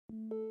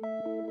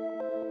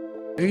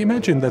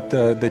Imagine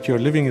that you're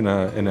living in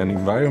an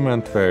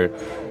environment where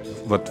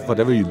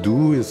whatever you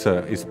do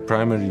is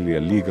primarily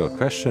a legal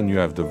question. You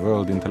have the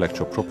World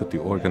Intellectual Property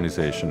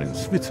Organization in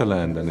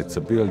Switzerland, and it's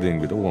a building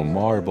with all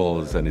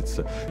marbles, and it's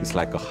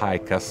like a high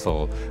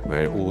castle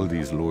where all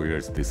these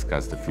lawyers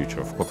discuss the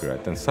future of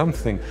copyright. And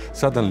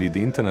suddenly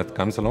the internet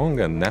comes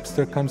along and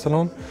Napster comes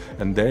along,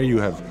 and there you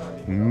have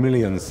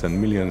millions and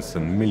millions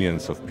and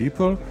millions of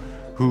people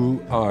who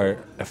are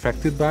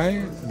affected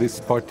by this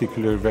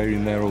particular very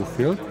narrow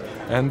field,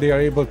 and they are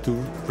able to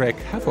wreak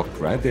havoc,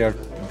 right? They are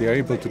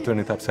able to turn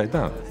it upside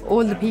down.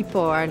 All the people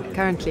are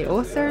currently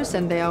authors,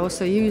 and they are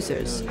also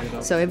users.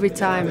 So every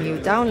time you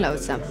download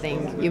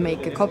something, you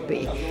make a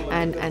copy,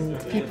 and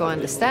people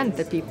understand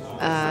that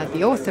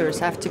the authors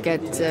have to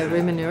get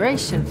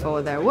remuneration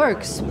for their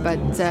works, but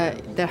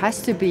there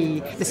has to be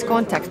this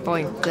contact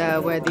point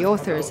where the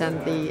authors and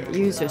the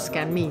users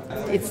can meet.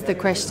 It's the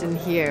question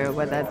here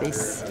whether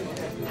these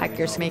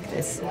hackers make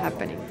this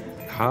happening.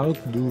 How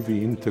do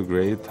we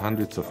integrate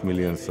hundreds of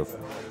millions of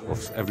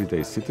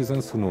everyday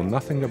citizens who know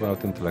nothing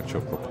about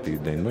intellectual property,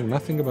 they know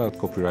nothing about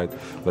copyright,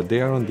 but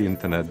they are on the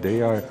internet,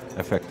 they are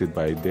affected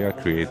by their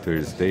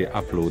creators, they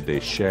upload, they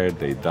share,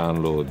 they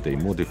download, they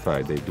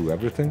modify, they do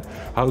everything.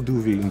 How do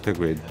we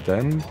integrate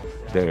them,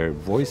 their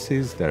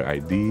voices, their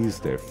ideas,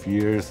 their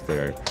fears,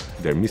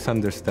 their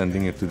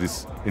misunderstanding into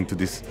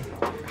this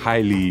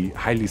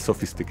highly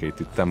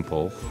sophisticated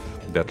temple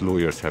that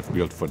lawyers have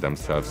built for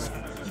themselves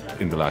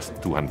in the last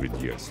 200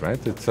 years,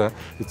 right? It's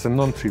a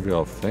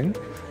non-trivial thing,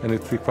 and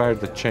it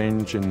required a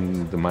change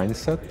in the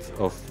mindset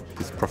of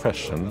this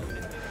profession,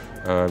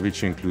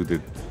 which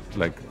included,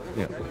 like,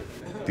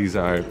 these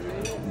are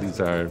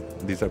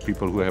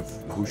people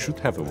who should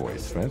have a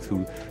voice, right?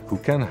 Who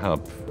can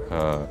help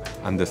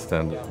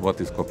understand what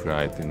is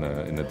copyright in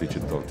a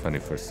digital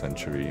 21st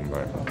century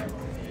environment.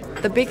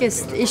 The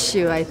biggest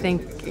issue, I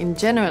think, in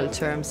general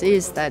terms,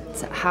 is that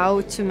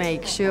how to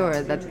make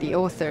sure that the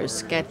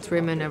authors get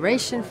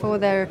remuneration for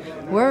their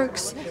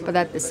works, but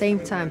at the same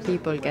time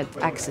people get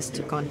access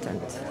to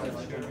content.